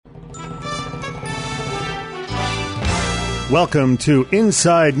Welcome to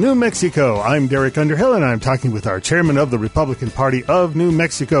Inside New Mexico. I'm Derek Underhill, and I'm talking with our chairman of the Republican Party of New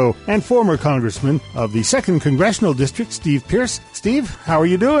Mexico and former congressman of the 2nd Congressional District, Steve Pierce. Steve, how are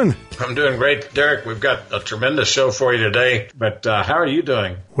you doing? I'm doing great, Derek. We've got a tremendous show for you today, but how are you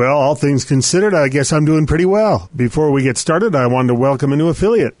doing? Well, all things considered, I guess I'm doing pretty well. Before we get started, I wanted to welcome a new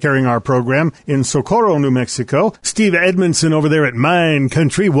affiliate carrying our program in Socorro, New Mexico, Steve Edmondson over there at Mine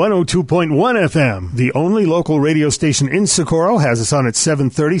Country 102.1 FM. The only local radio station in Socorro has us on at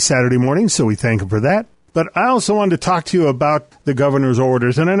 7:30 Saturday morning, so we thank him for that. But I also wanted to talk to you about the governor's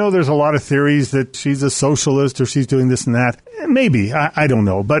orders. And I know there's a lot of theories that she's a socialist or she's doing this and that. Maybe. I don't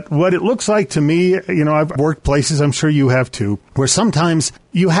know. But what it looks like to me, you know, I've worked places, I'm sure you have too, where sometimes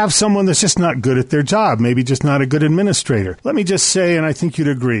you have someone that's just not good at their job, maybe just not a good administrator. Let me just say, and I think you'd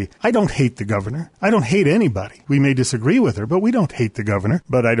agree, I don't hate the governor. I don't hate anybody. We may disagree with her, but we don't hate the governor.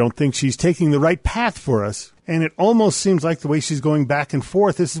 But I don't think she's taking the right path for us. And it almost seems like the way she's going back and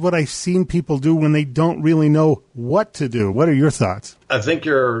forth, this is what I've seen people do when they don't really know what to do. What are your thoughts? I think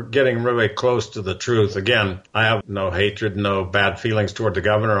you're getting really close to the truth. Again, I have no hatred, no bad feelings toward the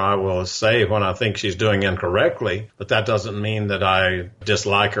governor. I will say when I think she's doing incorrectly, but that doesn't mean that I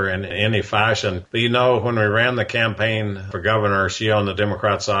dislike her in any fashion. But you know, when we ran the campaign for governor, she on the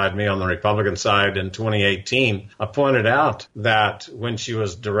Democrat side, me on the Republican side in 2018, I pointed out that when she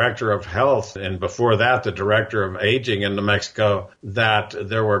was director of health and before that, the director of aging in New Mexico, that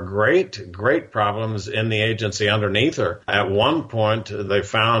there were great problems in the agency underneath her. At one point, they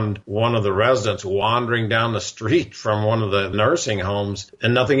found one of the residents wandering down the street from one of the nursing homes,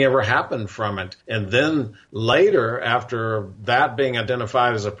 and nothing ever happened from it. And then later, after that being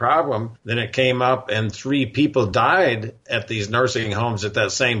identified as a problem, then it came up and 3 people died at these nursing homes at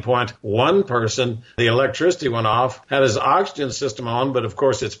that same point. One person, the electricity went off, had his oxygen system on, but of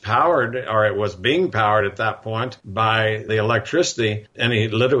course it's powered, or it was being powered at that point by the electricity, and he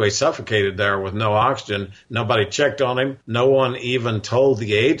literally suffocated there with no oxygen. Nobody checked on him. No one even told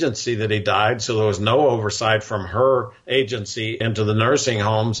the agency that he died, so there was no oversight from her agency into the nursing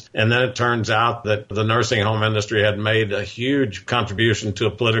homes. And then it turns out that the nursing home industry had made a huge contribution to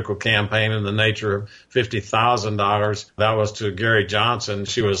a political campaign in the nature of $50,000. That was to Gary Johnson.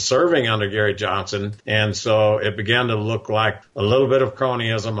 She was serving under Gary Johnson, and so it began to look like a little bit of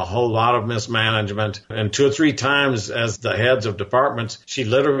cronyism, a whole lot of mismanagement. And 2 or 3 times as the heads of departments, she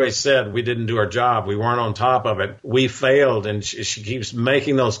literally said, we didn't do our job. We weren't on top of it. We failed. And she keeps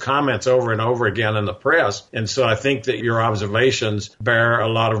making those comments over and over again in the press. And so I think that your observations bear a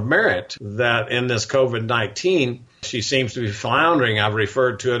lot of merit, that in this COVID-19, she seems to be floundering. I've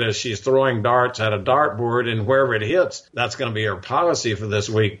referred to it as she's throwing darts at a dartboard, and wherever it hits, that's going to be her policy for this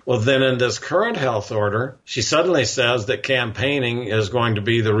week. Well, then in this current health order, she suddenly says that campaigning is going to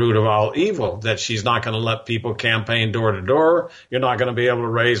be the root of all evil, that she's not going to let people campaign door to door. You're not going to be able to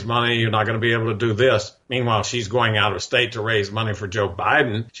raise money. You're not going to be able to do this. Meanwhile, she's going out of state to raise money for Joe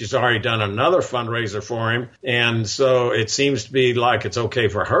Biden. She's already done another fundraiser for him. And so it seems to be like it's okay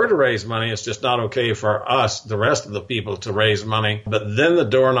for her to raise money. It's just not okay for us, the rest of the people, to raise money. But then the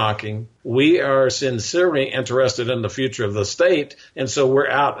door knocking. We are sincerely interested in the future of the state. And so we're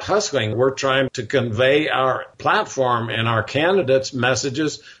out hustling. We're trying to convey our platform and our candidates'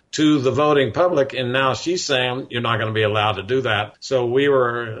 messages to the voting public, and now she's saying you're not going to be allowed to do that. So we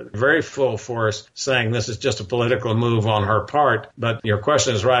were very full force saying this is just a political move on her part, but your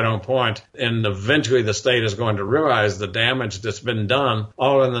question is right on point, and eventually the state is going to realize the damage that's been done,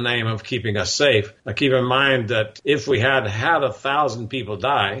 all in the name of keeping us safe. Now keep in mind that if we had 1,000 people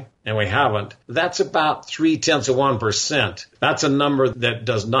die, and we haven't, that's about 0.3%. That's a number that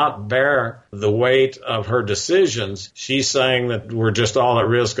does not bear the weight of her decisions. She's saying that we're just all at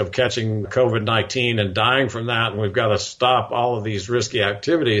risk of catching COVID-19 and dying from that, and we've got to stop all of these risky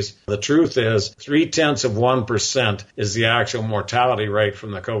activities. The truth is 0.3% is the actual mortality rate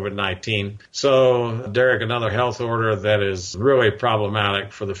from the COVID-19. So, Derek, another health order that is really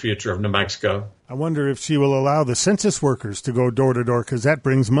problematic for the future of New Mexico. I wonder if she will allow the census workers to go door to door, because that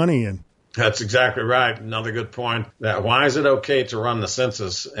brings money in. That's exactly right. Another good point. That why is it okay to run the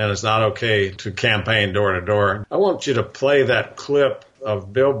census and it's not okay to campaign door to door? I want you to play that clip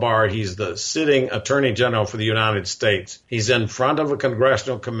of Bill Barr. He's the sitting Attorney General for the United States. He's in front of a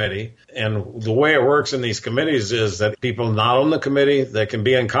congressional committee. And the way it works in these committees is that people not on the committee, they can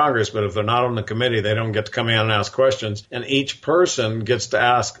be in Congress, but if they're not on the committee, they don't get to come in and ask questions. And each person gets to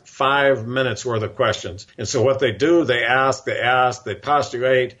ask 5 minutes worth of questions. And so what they do, they ask, they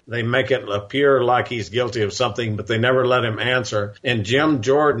postulate, they make it appear like he's guilty of something, but they never let him answer. And Jim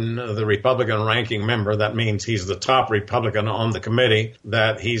Jordan, the Republican ranking member, that means he's the top Republican on the committee, committee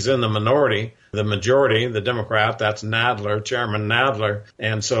that he's in the minority. The majority, the Democrat, that's Nadler, Chairman Nadler.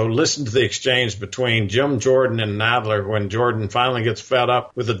 And so listen to the exchange between Jim Jordan and Nadler when Jordan finally gets fed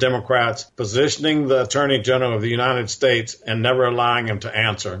up with the Democrats positioning the Attorney General of the United States and never allowing him to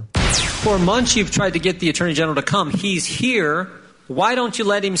answer. For months you've tried to get the Attorney General to come. He's here. Why don't you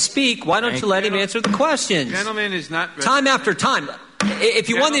let him speak? Why don't you let him answer the questions? Gentleman is not... Time after time. If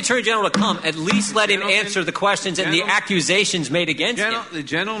you want the Attorney General to come, at least let him answer the questions and the accusations made against him. The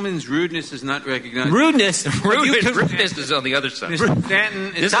gentleman's rudeness is not recognized. Rudeness? Rudeness is on the other side.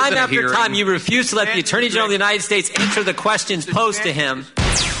 Time after time, you refuse to let the Attorney General of the United States answer the questions posed to him.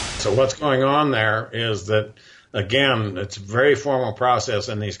 So what's going on there is that, again, it's a very formal process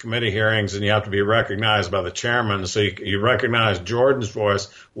in these committee hearings, and you have to be recognized by the chairman. So you recognize Jordan's voice.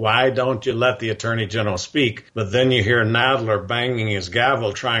 Why don't you let the Attorney General speak? But then you hear Nadler banging his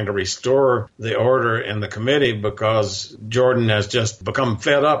gavel trying to restore the order in the committee because Jordan has just become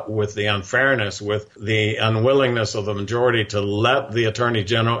fed up with the unfairness, with the unwillingness of the majority to let the Attorney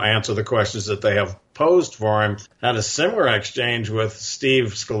General answer the questions that they have posed for him. Had a similar exchange with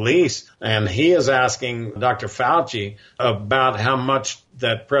Steve Scalise, and he is asking Dr. Fauci about how much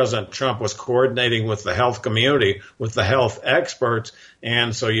that President Trump was coordinating with the health community, with the health experts.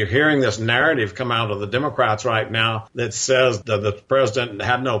 And so you're hearing this narrative come out of the Democrats right now that says that the president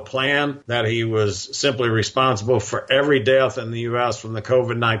had no plan, that he was simply responsible for every death in the U.S. from the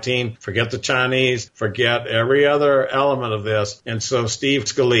COVID-19. Forget the Chinese, forget every other element of this. And so Steve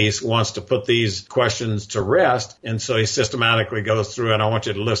Scalise wants to put these questions to rest. And so he systematically goes through, and I want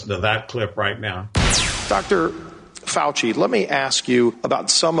you to listen to that clip right now. Dr. Fauci, let me ask you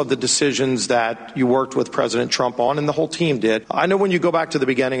about some of the decisions that you worked with President Trump on, and the whole team did. I know when you go back to the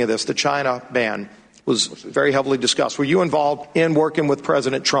beginning of this, the China ban was very heavily discussed. Were you involved in working with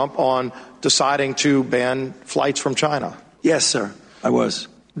President Trump on deciding to ban flights from China? Yes, sir, I was.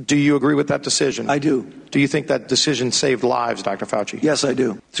 Do you agree with that decision? I do. Do you think that decision saved lives, Dr. Fauci? Yes, I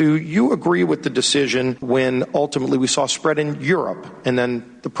do. Do you agree with the decision when ultimately we saw spread in Europe and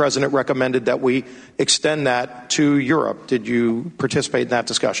then the president recommended that we extend that to Europe? Did you participate in that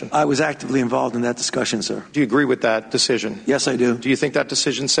discussion? I was actively involved in that discussion, sir. Do you agree with that decision? Yes, I do. Do you think that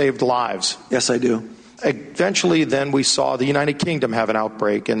decision saved lives? Yes, I do. Eventually, then, we saw the United Kingdom have an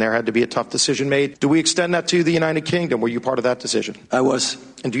outbreak, and there had to be a tough decision made. Do we extend that to the United Kingdom? Were you part of that decision? I was.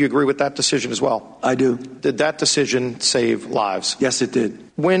 And do you agree with that decision as well? I do. Did that decision save lives? Yes, it did.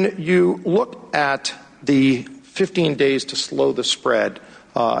 When you look at the 15 days to slow the spread,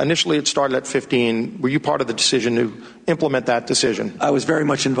 initially it started at 15. Were you part of the decision to implement that decision? I was very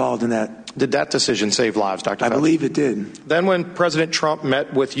much involved in that. Did that decision save lives, Dr. Fauci? I believe it did. Then when President Trump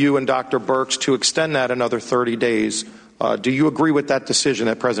met with you and Dr. Birx to extend that another 30 days, do you agree with that decision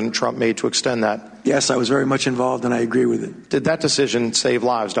that President Trump made to extend that? Yes, I was very much involved, and I agree with it. Did that decision save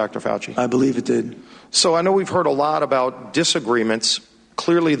lives, Dr. Fauci? I believe it did. So I know we've heard a lot about disagreements.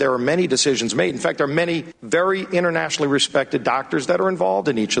 Clearly, there are many decisions made. In fact, there are many very internationally respected doctors that are involved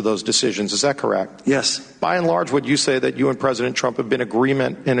in each of those decisions. Is that correct? Yes. By and large, would you say that you and President Trump have been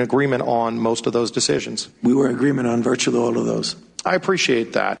in agreement on most of those decisions? We were in agreement on virtually all of those. I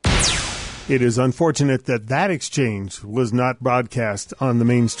appreciate that. It is unfortunate that that exchange was not broadcast on the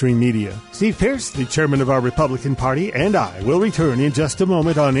mainstream media. Steve Pierce, the chairman of our Republican Party, and I will return in just a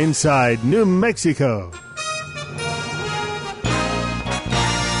moment on Inside New Mexico.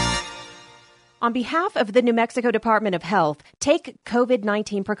 On behalf of the New Mexico Department of Health, take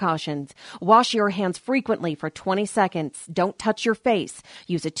COVID-19 precautions. Wash your hands frequently for 20 seconds. Don't touch your face.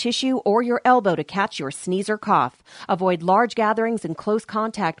 Use a tissue or your elbow to catch your sneeze or cough. Avoid large gatherings and close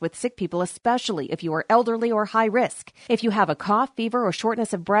contact with sick people, especially if you are elderly or high risk. If you have a cough, fever, or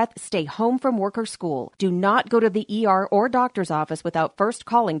shortness of breath, stay home from work or school. Do not go to the ER or doctor's office without first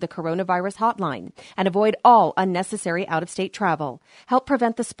calling the coronavirus hotline. And avoid all unnecessary out-of-state travel. Help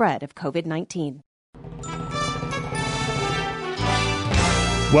prevent the spread of COVID-19.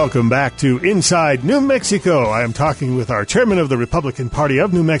 Welcome back to Inside New Mexico. I am talking with our chairman of the Republican Party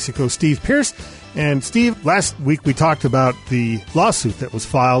of New Mexico, Steve Pierce. And Steve, last week we talked about the lawsuit that was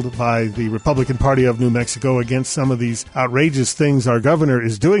filed by the Republican Party of New Mexico against some of these outrageous things our governor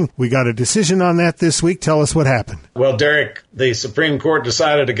is doing. We got a decision on that this week. Tell us what happened. Well, Derek, the Supreme Court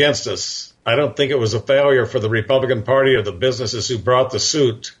decided against us. I don't think it was a failure for the Republican Party or the businesses who brought the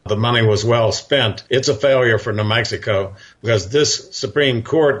suit. The money was well spent. It's a failure for New Mexico because this Supreme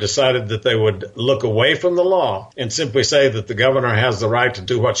Court decided that they would look away from the law and simply say that the governor has the right to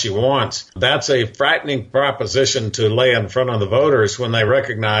do what she wants. That's a a frightening proposition to lay in front of the voters when they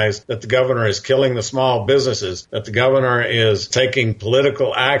recognize that the governor is killing the small businesses, that the governor is taking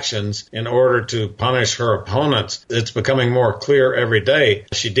political actions in order to punish her opponents. It's becoming more clear every day.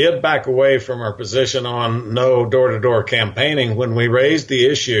 She did back away from her position on no door-to-door campaigning when we raised the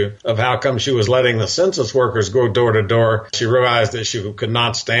issue of how come she was letting the census workers go door-to-door. She realized that she could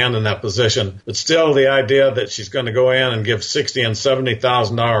not stand in that position. But still, the idea that she's going to go in and give $60,000 and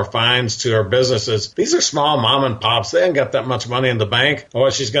 $70,000 fines to her businesses, these are small mom and pops. They ain't got that much money in the bank.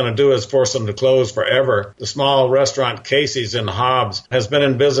 What she's going to do is force them to close forever. The small restaurant Casey's in Hobbs has been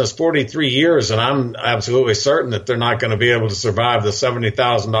in business 43 years, and I'm absolutely certain that they're not going to be able to survive the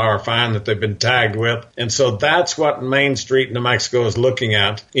 $70,000 fine that they've been tagged with. And so that's what Main Street, New Mexico is looking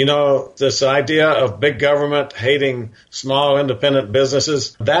at. You know, this idea of big government hating small independent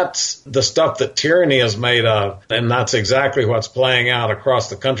businesses, that's the stuff that tyranny is made of. And that's exactly what's playing out across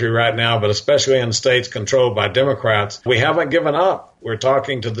the country right now, but especially in states controlled by Democrats. We haven't given up. We're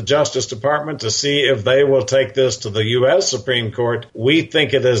talking to the Justice Department to see if they will take this to the U.S. Supreme Court. We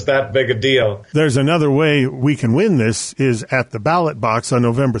think it is that big a deal. There's another way we can win this is at the ballot box on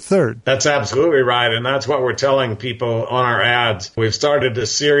November 3rd. That's absolutely right, and that's what we're telling people on our ads. We've started a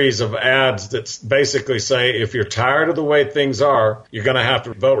series of ads that basically say if you're tired of the way things are, you're going to have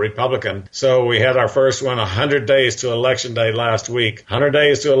to vote Republican. So we had our first one, 100 days to Election Day last week. 100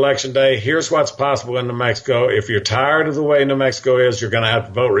 days to Election Day. Here's what's possible in New Mexico. If you're tired of the way New Mexico is, you're going to have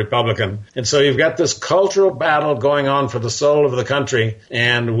to vote Republican. And so you've got this cultural battle going on for the soul of the country,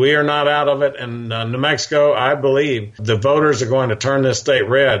 and we are not out of it. And New Mexico, I believe, the voters are going to turn this state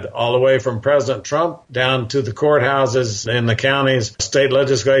red, all the way from President Trump down to the courthouses in the counties, state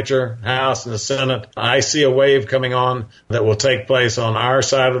legislature, House, and the Senate. I see a wave coming on that will take place on our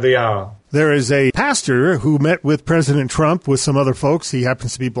side of the aisle. There is a pastor who met with President Trump with some other folks. He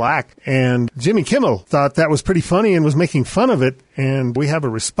happens to be black. And Jimmy Kimmel thought that was pretty funny and was making fun of it. And we have a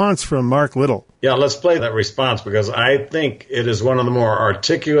response from Mark Little. Yeah, let's play that response because I think it is one of the more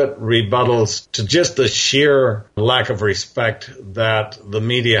articulate rebuttals to just the sheer lack of respect that the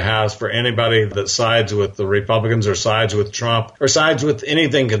media has for anybody that sides with the Republicans or sides with Trump or sides with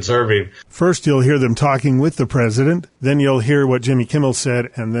anything conservative. First, you'll hear them talking with the president. Then you'll hear what Jimmy Kimmel said.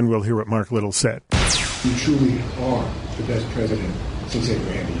 And then we'll hear what Mark Little said. You truly are the best president since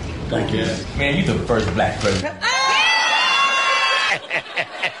Abraham Lincoln. Thank you. Man, you're the first black president.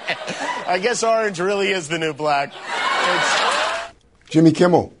 I guess orange really is the new black. Jimmy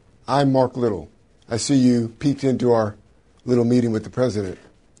Kimmel, I'm Mark Little. I see you peeked into our little meeting with the president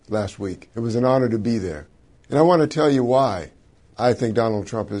last week. It was an honor to be there. And I want to tell you why I think Donald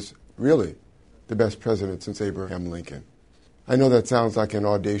Trump is really the best president since Abraham Lincoln. I know that sounds like an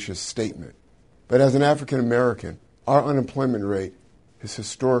audacious statement, but as an African American, our unemployment rate is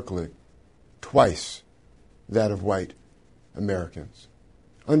historically twice that of white Americans.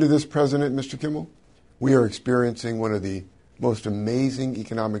 Under this president, Mr. Kimmel, we are experiencing one of the most amazing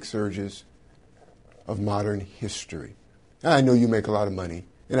economic surges of modern history. Now, I know you make a lot of money,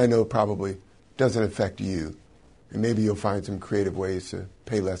 and I know it probably doesn't affect you, and maybe you'll find some creative ways to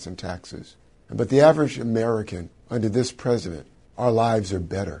pay less in taxes. But the average American, under this president, our lives are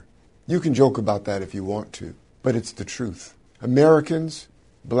better. You can joke about that if you want to, but it's the truth. Americans,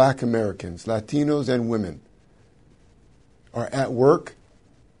 black Americans, Latinos, and women are at work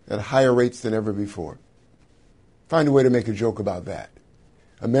at higher rates than ever before. Find a way to make a joke about that.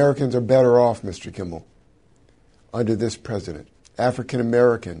 Americans are better off, Mr. Kimmel, under this president. African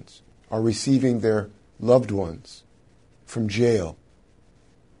Americans are receiving their loved ones from jail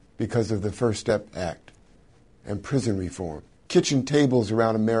because of the First Step Act and prison reform. Kitchen tables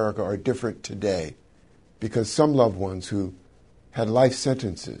around America are different today because some loved ones who had life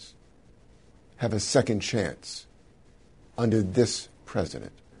sentences have a second chance under this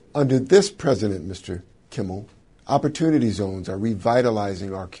president. Under this president, Mr. Kimmel, opportunity zones are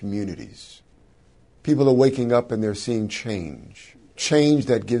revitalizing our communities. People are waking up and they're seeing change. Change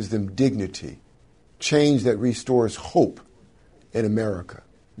that gives them dignity. Change that restores hope in America.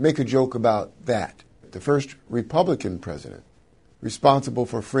 Make a joke about that. The first Republican president responsible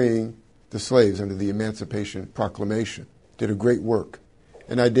for freeing the slaves under the Emancipation Proclamation did a great work.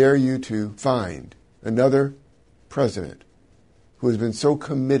 And I dare you to find another president who has been so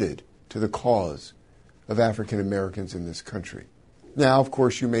committed to the cause of African Americans in this country. Now, of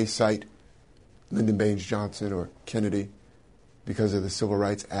course, you may cite Lyndon Baines Johnson or Kennedy because of the Civil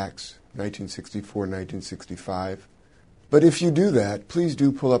Rights Acts, 1964, 1965. But if you do that, please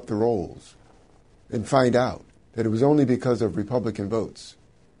do pull up the rolls and find out that it was only because of Republican votes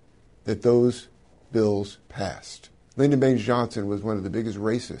that those bills passed. Lyndon Baines Johnson was one of the biggest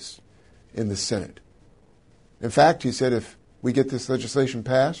racists in the Senate. In fact, he said if we get this legislation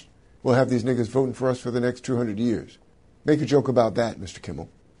passed, we'll have these niggas voting for us for the next 200 years. Make a joke about that, Mr. Kimmel.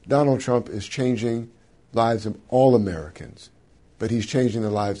 Donald Trump is changing lives of all Americans, but he's changing the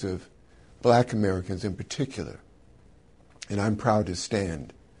lives of black Americans in particular. And I'm proud to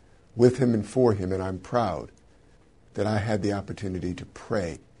stand with him and for him, and I'm proud that I had the opportunity to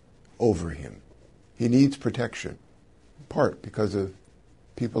pray over him. He needs protection, in part because of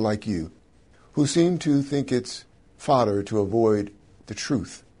people like you, who seem to think it's fodder to avoid the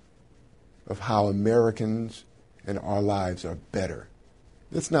truth of how Americans and our lives are better.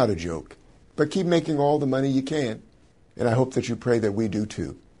 It's not a joke, but keep making all the money you can, and I hope that you pray that we do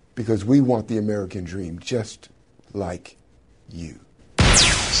too, because we want the American dream just like you.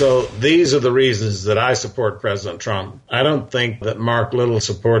 So these are the reasons that I support President Trump. I don't think that Mark Little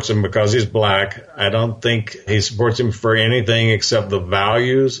supports him because he's black. I don't think he supports him for anything except the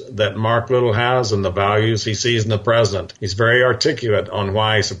values that Mark Little has and the values he sees in the president. He's very articulate on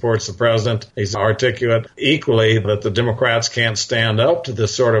why he supports the president. He's articulate equally that the Democrats can't stand up to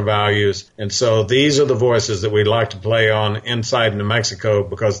this sort of values. And so these are the voices that we'd like to play on inside New Mexico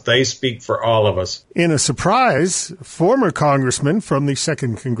because they speak for all of us. In a surprise, former congressman from the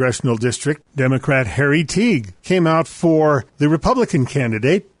 2nd Congressional District, Democrat Harry Teague, came out for the Republican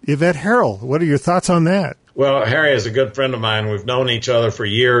candidate, Yvette Herrell. What are your thoughts on that? Well, Harry is a good friend of mine. We've known each other for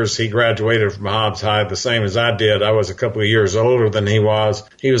years. He graduated from Hobbs High the same as I did. I was a couple of years older than he was.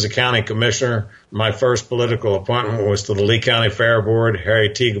 He was a county commissioner. My first political appointment was to the Lee County Fair Board.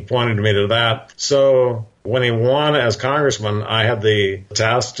 Harry Teague appointed me to that. So when he won as congressman, I had the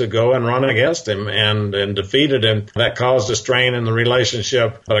task to go and run against him and defeated him. That caused a strain in the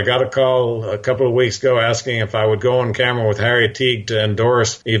relationship. But I got a call a couple of weeks ago asking if I would go on camera with Harry Teague to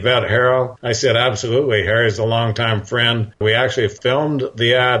endorse Yvette Herrell. I said, absolutely. Harry's a longtime friend. We actually filmed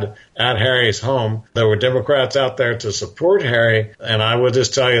the ad at Harry's home. There were Democrats out there to support Harry. And I will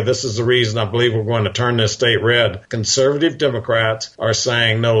just tell you, this is the reason I believe we're going to turn this state red. Conservative Democrats are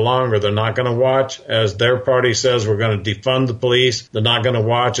saying no longer they're not going to watch as their party says we're going to defund the police. They're not going to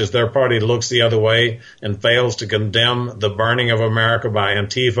watch as their party looks the other way and fails to condemn the burning of America by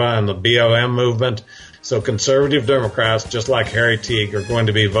Antifa and the BLM movement. So conservative Democrats, just like Harry Teague, are going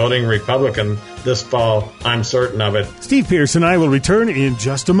to be voting Republican this fall. I'm certain of it. Steve Pierce and I will return in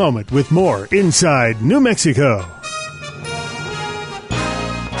just a moment with more Inside New Mexico.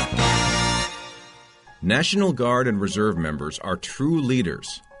 National Guard and Reserve members are true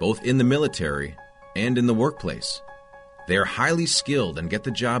leaders, both in the military and in the workplace. They are highly skilled and get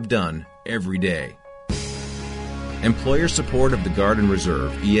the job done every day. Employer support of the Guard and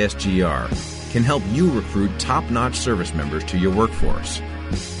Reserve, ESGR, can help you recruit top-notch service members to your workforce.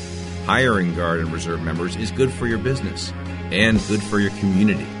 Hiring Guard and Reserve members is good for your business and good for your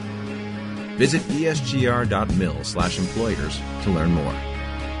community. Visit esgr.mil/employers to learn more.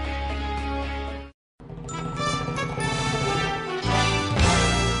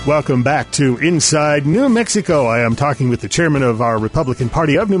 Welcome back to Inside New Mexico. I am talking with the chairman of our Republican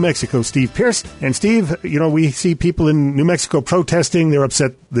Party of New Mexico, Steve Pierce. And Steve, you know, we see people in New Mexico protesting. They're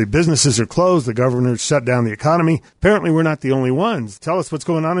upset the businesses are closed. The governor's shut down the economy. Apparently, we're not the only ones. Tell us what's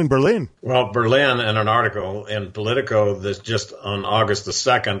going on in Berlin. Well, Berlin, in an article in Politico that's just on August the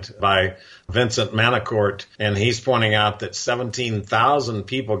 2nd by Vincent Manacourt, and he's pointing out that 17,000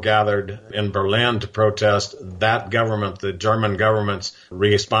 people gathered in Berlin to protest that government, the German government's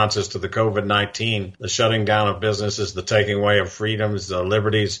responses to the COVID-19, the shutting down of businesses, the taking away of freedoms, the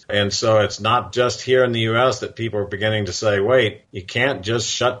liberties. And so it's not just here in the U.S. that people are beginning to say, wait, you can't just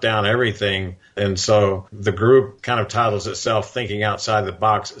shut down everything. And so the group kind of titles itself Thinking Outside the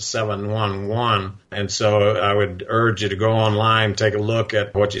Box 711. And so I would urge you to go online, take a look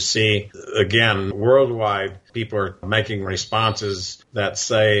at what you see. Again, worldwide, people are making responses that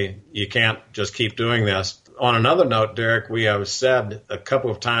say you can't just keep doing this. On another note, Derek, we have said a couple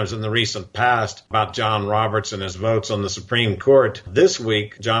of times in the recent past about John Roberts and his votes on the Supreme Court. This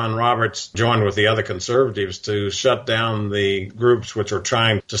week, John Roberts joined with the other conservatives to shut down the groups which were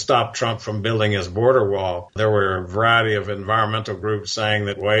trying to stop Trump from building his border wall. There were a variety of environmental groups saying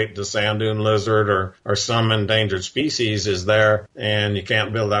that, wait, the sand dune lizard or some endangered species is there, and you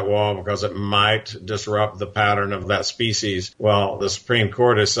can't build that wall because it might disrupt the pattern of that species. Well, the Supreme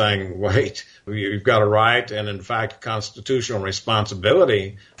Court is saying, wait, you've got a right and, in fact, constitutional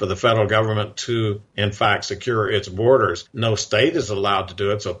responsibility for the federal government to, in fact, secure its borders. No state is allowed to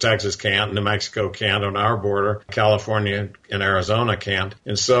do it, so Texas can't, New Mexico can't on our border, California and Arizona can't.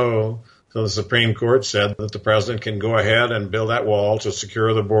 And so So the Supreme Court said that the president can go ahead and build that wall to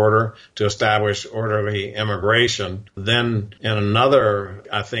secure the border, to establish orderly immigration. Then in another,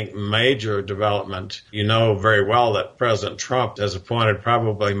 I think, major development, you know very well that President Trump has appointed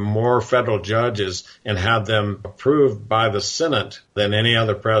probably more federal judges and had them approved by the Senate than any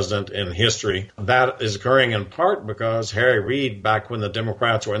other president in history. That is occurring in part because Harry Reid, back when the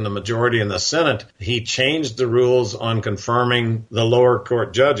Democrats were in the majority in the Senate, he changed the rules on confirming the lower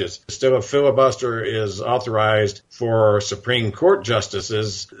court judges. Still, a filibuster is authorized for Supreme Court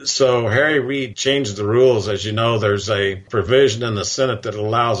justices. So Harry Reid changed the rules. As you know, there's a provision in the Senate that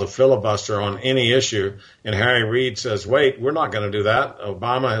allows a filibuster on any issue. And Harry Reid says, wait, we're not going to do that.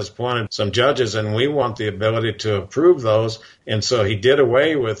 Obama has appointed some judges and we want the ability to approve those. And so he did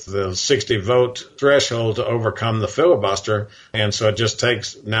away with the 60-vote threshold to overcome the filibuster. And so it just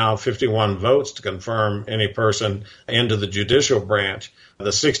takes now 51 votes to confirm any person into the judicial branch. The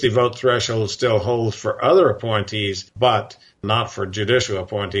 60-vote threshold still holds for other appointees, but not for judicial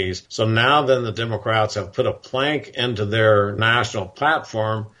appointees. So now then the Democrats have put a plank into their national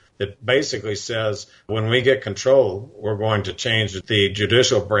platform that basically says when we get control, we're going to change the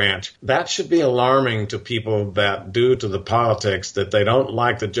judicial branch. That should be alarming to people that, due to the politics, that they don't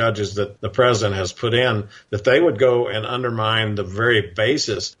like the judges that the president has put in, that they would go and undermine the very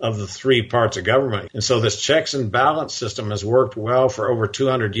basis of the three parts of government. And so this checks and balance system has worked well for over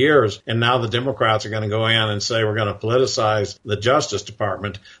 200 years. And now the Democrats are going to go in and say we're going to politicize the Justice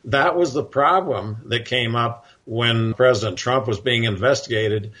Department. That was the problem that came up when President Trump was being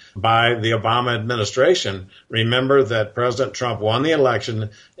investigated by the Obama administration. Remember that President Trump won the election,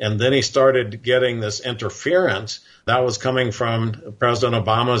 and then he started getting this interference that was coming from President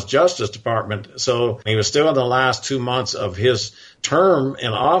Obama's Justice Department. So he was still in the last 2 months of his term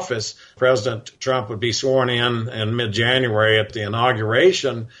in office. President Trump would be sworn in mid-January at the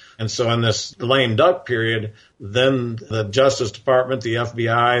inauguration. And so in this lame duck period, then the Justice Department, the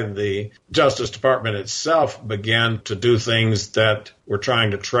FBI, the Justice Department itself began to do things that were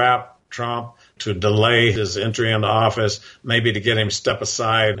trying to trap Trump, to delay his entry into office, maybe to get him step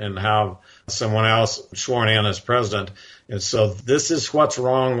aside and have someone else sworn in as president. And so this is what's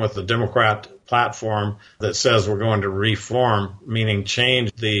wrong with the Democrat platform that says we're going to reform, meaning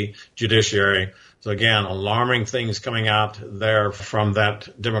change the judiciary. So again, alarming things coming out there from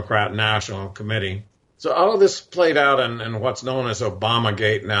that Democrat National Committee. So all of this played out in what's known as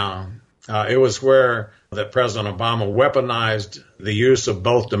Obamagate now. It was where that President Obama weaponized the use of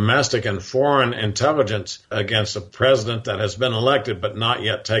both domestic and foreign intelligence against a president that has been elected but not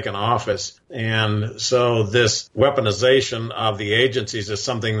yet taken office. And so this weaponization of the agencies is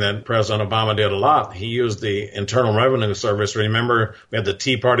something that President Obama did a lot. He used the Internal Revenue Service. Remember, we had the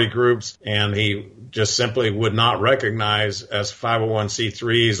Tea Party groups, and he just simply would not recognize as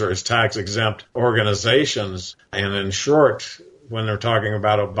 501c3s or as tax-exempt organizations. And in short, when they're talking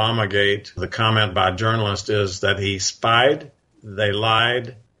about Obamagate, the comment by journalists is that he spied, they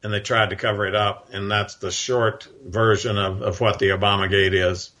lied, and they tried to cover it up. And that's the short version of what the Obamagate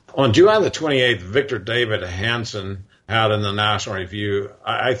is. On July the 28th, Victor David Hansen had in the National Review,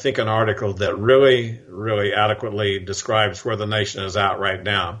 I think, an article that really, really adequately describes where the nation is at right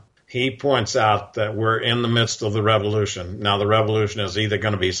now. He points out that we're in the midst of the revolution. Now, the revolution is either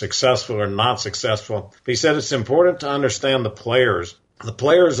going to be successful or not successful. He said it's important to understand the players. The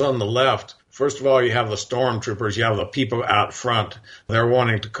players on the left, first of all, you have the stormtroopers, you have the people out front. They're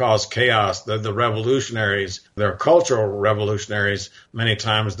wanting to cause chaos. They're the revolutionaries. They're cultural revolutionaries. Many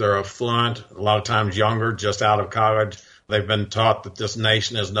times they're affluent, a lot of times younger, just out of college. They've been taught that this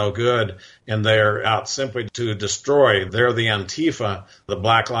nation is no good, and they're out simply to destroy. They're the Antifa. The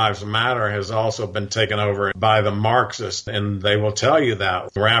Black Lives Matter has also been taken over by the Marxists, and they will tell you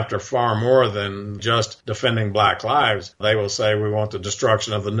that. We're after far more than just defending black lives. They will say we want the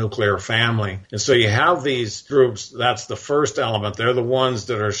destruction of the nuclear family. And so you have these groups. That's the first element. They're the ones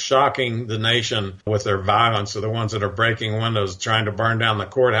that are shocking the nation with their violence. They're the ones that are breaking windows, trying to burn down the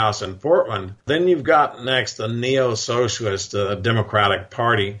courthouse in Portland. Then you've got next the neo-socialists, the Democratic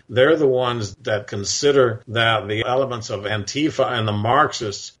Party. They're the ones that consider that the elements of Antifa and the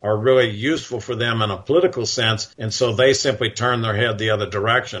Marxists are really useful for them in a political sense, and so they simply turn their head the other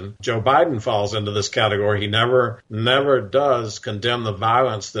direction. Joe Biden falls into this category. He never does condemn the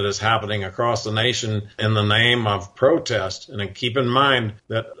violence that is happening across the nation in the name of protest. And keep in mind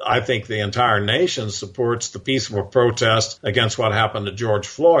that I think the entire nation supports the peaceful protest against what happened to George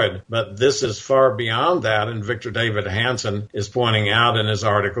Floyd. But this is far beyond that, and Victor David Hansen is pointing out in his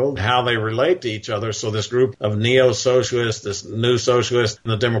article how they relate to each other. So this group of neo-socialists, this new socialist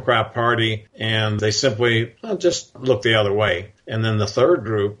in the Democrat Party, and they simply just look the other way. And then the third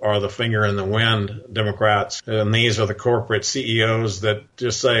group are the finger in the wind Democrats. And these are the corporate CEOs that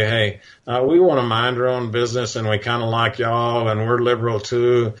just say, hey, we want to mind our own business and we kind of like y'all and we're liberal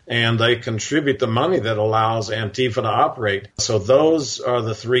too. And they contribute the money that allows Antifa to operate. So those are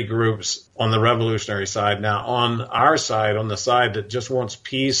the three groups on the revolutionary side. Now, on our side, on the side that just wants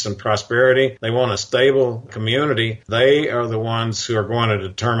peace and prosperity, they want a stable community, they are the ones who are going to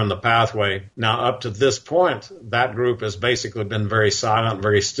determine the pathway. Now, up to this point, that group has basically been very silent,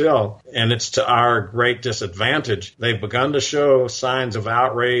 very still, and it's to our great disadvantage. They've begun to show signs of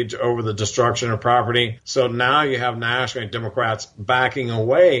outrage over the destruction of property. So now you have nationally Democrats backing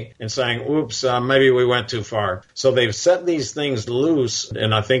away and saying, oops, maybe we went too far. So they've set these things loose,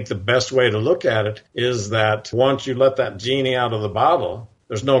 and I think the best way to look at it is that once you let that genie out of the bottle,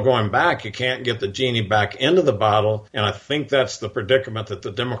 there's no going back. You can't get the genie back into the bottle. And I think that's the predicament that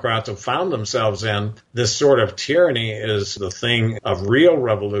the Democrats have found themselves in. This sort of tyranny is the thing of real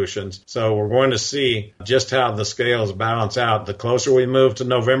revolutions. So we're going to see just how the scales balance out. The closer we move to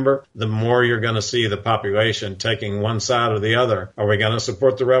November, the more you're going to see the population taking one side or the other. Are we going to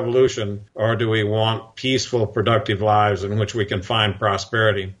support the revolution, or do we want peaceful, productive lives in which we can find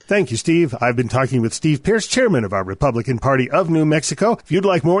prosperity? Thank you, Steve. I've been talking with Steve Pierce, chairman of our Republican Party of New Mexico. If you'd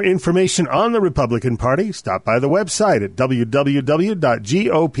like more information on the Republican Party, stop by the website at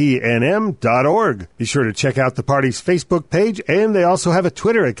www.gopnm.org. Be sure to check out the party's Facebook page, and they also have a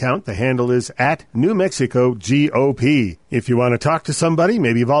Twitter account. The handle is @NewMexicoGOP. If you want to talk to somebody,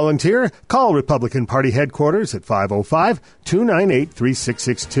 maybe volunteer, call Republican Party headquarters at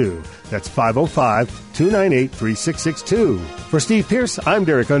 505-298-3662. That's 505-298-3662. For Steve Pierce, I'm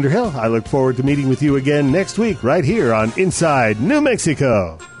Derek Underhill. I look forward to meeting with you again next week right here on Inside New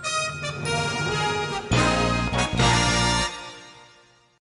Mexico.